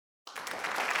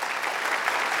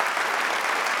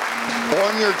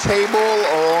On your table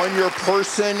or on your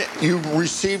person, you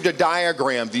received a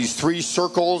diagram, these three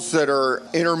circles that are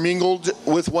intermingled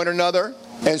with one another.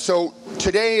 And so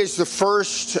today is the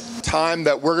first time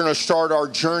that we're going to start our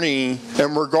journey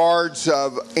in regards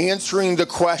of answering the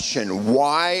question,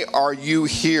 why are you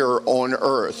here on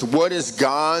earth? What is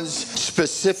God's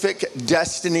specific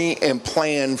destiny and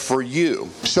plan for you?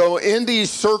 So in these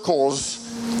circles,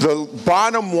 the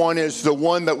bottom one is the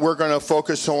one that we're going to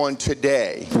focus on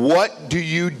today. What do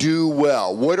you do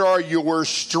well? What are your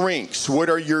strengths? What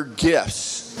are your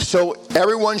gifts? So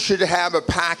everyone should have a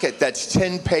packet that's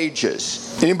 10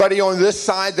 pages. Anybody on this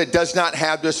side that does not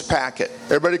have this packet?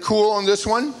 Everybody cool on this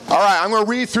one? All right, I'm going to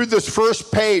read through this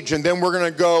first page and then we're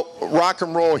going to go rock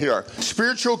and roll here.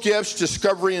 Spiritual Gifts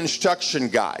Discovery Instruction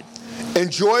Guide.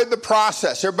 Enjoy the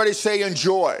process. Everybody say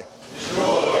enjoy.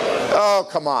 Enjoy. Oh,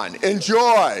 come on.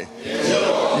 Enjoy.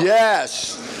 Enjoy.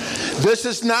 Yes. This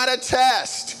is not a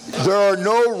test. There are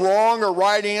no wrong or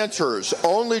right answers,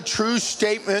 only true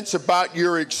statements about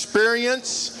your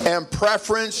experience and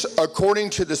preference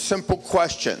according to the simple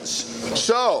questions.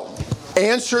 So,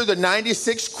 answer the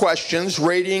 96 questions,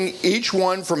 rating each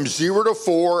one from 0 to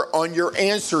 4 on your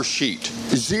answer sheet.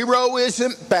 0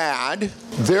 isn't bad,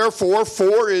 therefore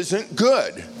 4 isn't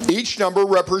good. Each number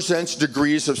represents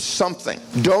degrees of something.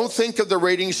 Don't think of the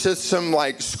rating system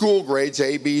like school grades,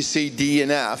 A, B, C, D,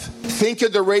 and F. Think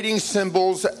of the rating system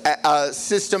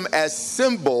as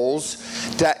symbols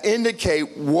that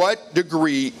indicate what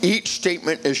degree each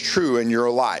statement is true in your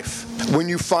life. When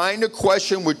you find a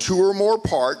question with 2 or more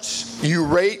parts, you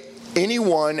rate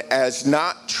anyone as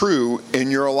not true in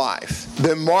your life.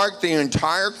 Then mark the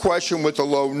entire question with a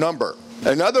low number.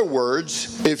 In other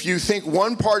words, if you think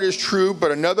one part is true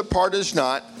but another part is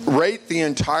not, rate the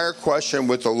entire question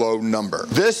with a low number.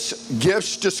 This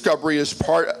gifts discovery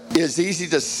is easy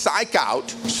to psych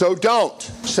out, so don't.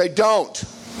 Say don't.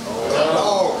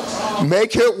 No.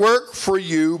 Make it work for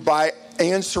you by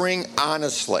answering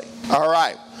honestly. All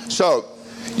right, so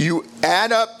you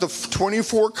add up the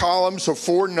 24 columns of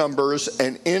 4 numbers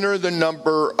and enter the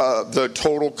number of the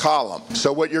total column.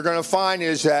 So what you're going to find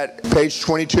is at page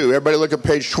 22. Everybody look at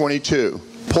page 22.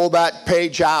 Pull that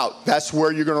page out. That's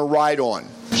where you're going to write on.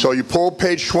 So you pull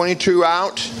page 22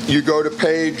 out, you go to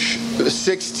page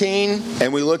 16,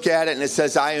 and we look at it, and it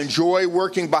says, I enjoy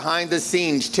working behind the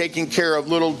scenes, taking care of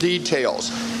little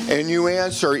details. And you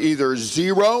answer either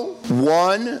 0,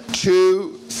 1,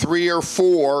 2, 3, or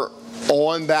 4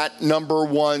 on that number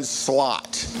 1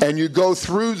 slot. And you go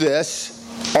through this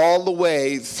all the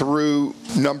way through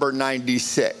number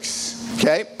 96.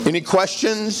 Okay? Any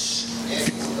questions?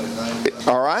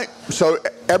 All right. So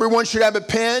everyone should have a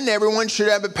pen. Everyone should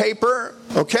have a paper.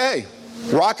 Okay.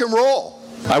 Rock and roll.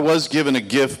 I was given a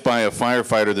gift by a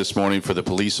firefighter this morning for the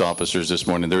police officers this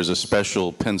morning. There's a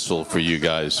special pencil for you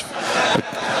guys,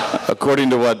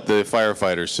 according to what the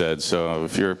firefighter said. So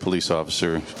if you're a police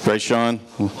officer, right, Sean?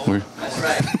 That's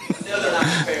right. No, they're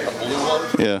not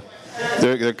prepared. Yeah,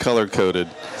 they're color coded.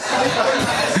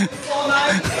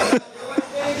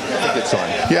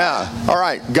 Yeah. All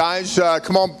right, guys,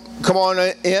 come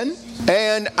on in.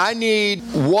 And I need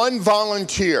one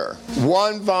volunteer.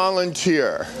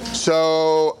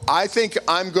 So I think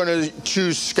I'm going to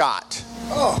choose Scott.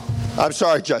 Oh. I'm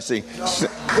sorry, Jesse.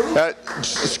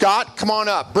 Scott, come on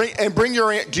up. Bring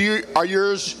your. Are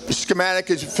yours schematic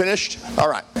is finished? All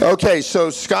right. Okay. So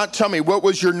Scott, tell me, what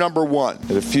was your number 1? I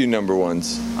had a few number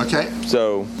 1s. Okay.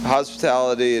 So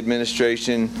hospitality,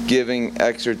 administration, giving,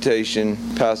 exhortation,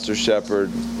 pastor,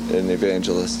 shepherd, and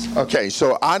evangelist. Okay.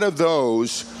 So out of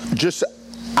those, just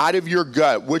out of your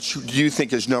gut, which do you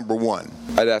think is number 1?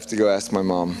 I'd have to go ask my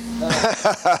mom.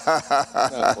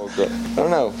 I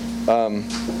don't know.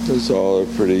 Those all are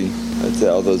pretty. I'd say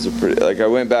all those are pretty. Like I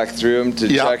went back through them to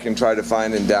check and try to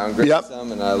find and downgrade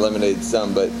some, and I eliminated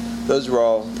some, but those were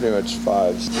all pretty much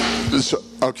 5s.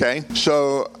 Okay,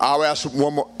 so I'll ask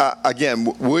one more again.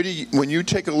 When you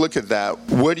take a look at that,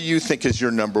 what do you think is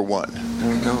your number 1? I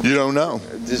don't know. You don't know?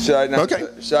 Should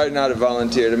I not have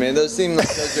volunteered? I mean, those seem like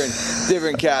those are in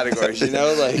different categories, you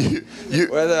know, like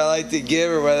whether I like to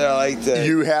give or whether I like to.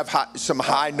 You have some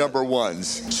high number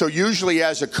 1s. So usually,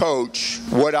 as a coach,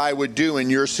 what I would do in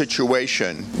your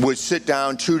situation would sit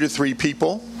down 2 to 3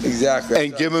 people. Exactly.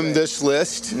 And give them this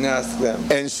list. And ask them.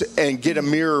 And get a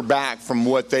mirror back from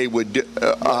what they would do,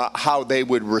 how they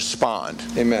would respond.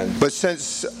 Amen. But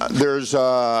since there's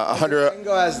 100... I can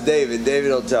go ask David. David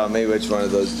will tell me which one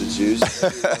of those to choose.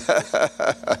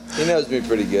 He knows me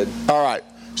pretty good. All right.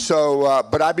 So,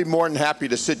 but I'd be more than happy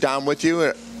to sit down with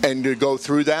you and to go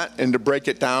through that and to break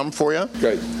it down for you?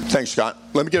 Great. Thanks, Scott.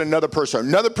 Let me get another person.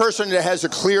 Another person that has a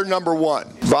clear number one.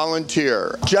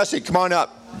 Volunteer. Jesse, come on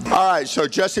up. All right, so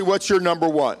Jesse, what's your number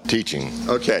one? Teaching.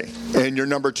 Okay. And your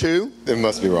number two? It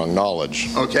must be wrong.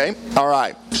 Knowledge. Okay. All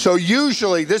right. So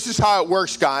usually, this is how it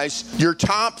works, guys. Your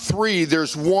top three,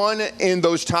 there's one in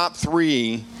those top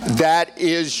three that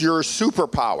is your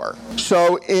superpower.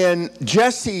 So in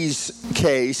Jesse's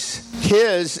case,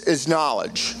 his is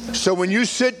knowledge. So when you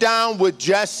sit down with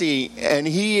Jesse, and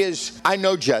I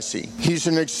know Jesse, he's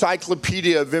an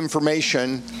encyclopedia of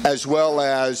information as well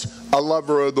as a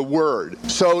lover of the word.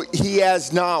 So he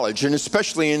has knowledge, and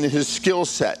especially in his skill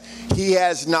set, he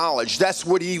has knowledge. That's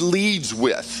what he leads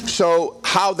with. So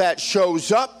how that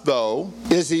shows up, though,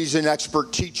 is he's an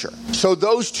expert teacher. So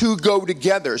those two go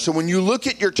together. So when you look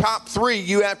at your top three,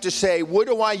 you have to say, what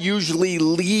do I usually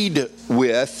lead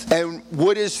with? And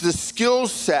what is the skill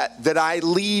set that I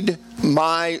lead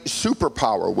my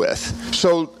superpower with?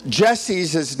 So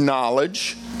Jesse's is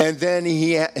knowledge. And then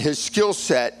his skill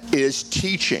set is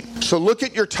teaching. So look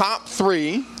at your top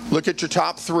three. Look at your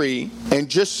top three, and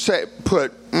just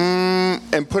put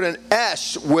an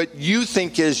S, what you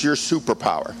think is your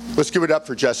superpower. Let's give it up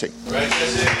for Jesse. Right,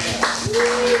 Jesse.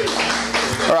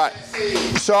 All right.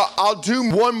 So I'll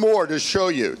do one more to show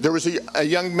you. There was a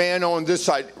young man on this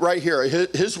side right here.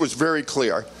 His was very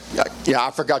clear. Yeah,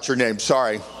 I forgot your name.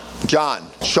 Sorry.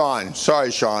 Sean.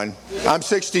 Sorry, Sean. I'm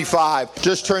 65.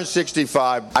 Just turned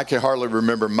 65. I can hardly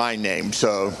remember my name.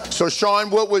 So Sean,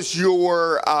 what was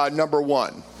your number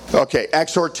one? Okay,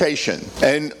 exhortation.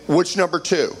 And what's number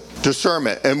two?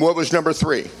 Discernment. And what was number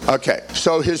three? Okay,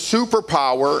 so his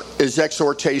superpower is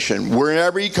exhortation.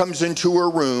 Whenever he comes into a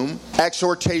room,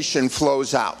 exhortation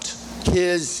flows out.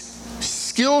 His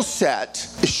skill set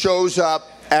shows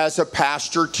up as a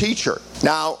pastor teacher.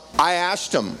 Now, I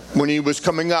asked him when he was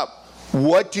coming up,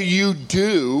 what do you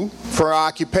do for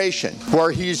occupation?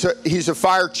 Or he's a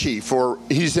fire chief, or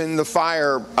he's in the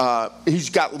fire, he's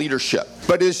got leadership.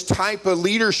 But his type of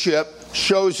leadership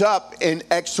shows up in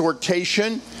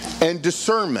exhortation and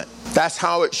discernment. That's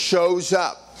how it shows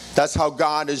up. That's how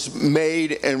God has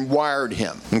made and wired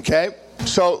him, okay?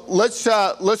 So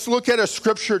let's look at a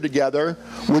scripture together,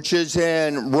 which is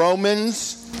in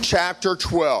Romans chapter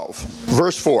 12,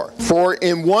 verse 4. For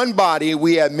in one body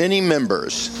we have many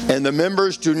members, and the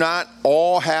members do not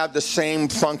all have the same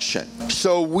function.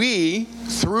 So we,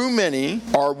 through many,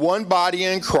 are one body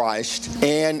in Christ,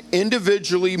 and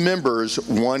individually members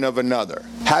one of another.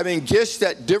 Having gifts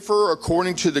that differ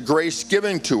according to the grace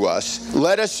given to us,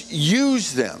 let us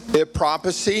use them. If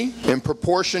prophecy, in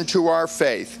proportion to our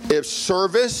faith. If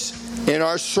service, in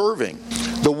our serving.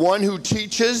 The one who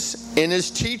teaches, in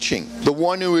his teaching. The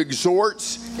one who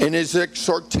exhorts, in his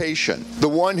exhortation. The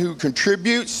one who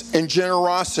contributes, in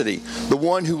generosity. The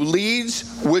one who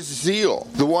leads, with zeal.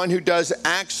 The one who does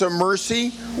acts of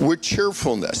mercy, with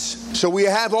cheerfulness. So we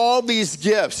have all these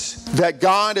gifts that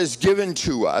God has given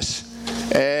to us.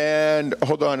 And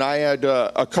hold on, I had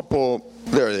a couple,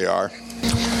 there they are.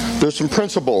 There's some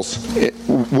principles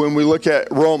when we look at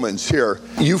Romans here.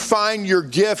 You find your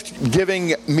gift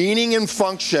giving meaning and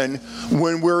function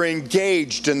when we're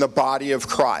engaged in the body of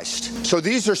Christ. So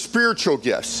these are spiritual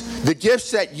gifts. The gifts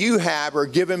that you have are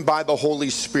given by the Holy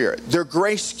Spirit. They're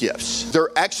grace gifts. They're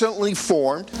excellently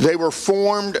formed. They were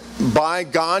formed by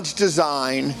God's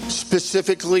design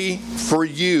specifically for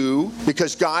you,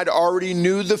 because God already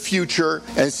knew the future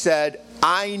and said,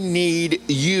 I need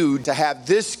you to have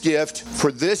this gift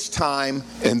for this time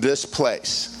in this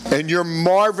place. And you're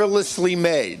marvelously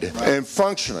made and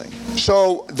functioning.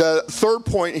 So the third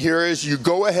point here is you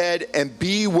go ahead and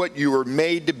be what you were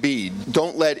made to be.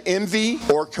 Don't let envy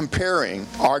or comparing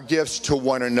our gifts to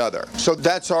one another. So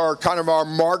that's our kind of our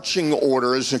marching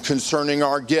orders concerning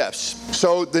our gifts.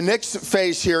 So the next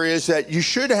phase here is that you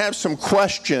should have some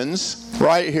questions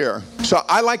right here. So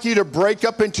I like you to break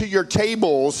up into your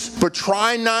tables, but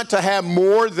try not to have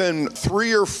more than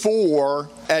 3 or 4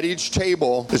 at each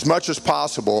table as much as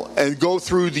possible, and go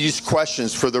through these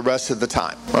questions for the rest of the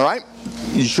time. All right?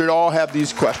 You should all have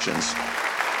these questions.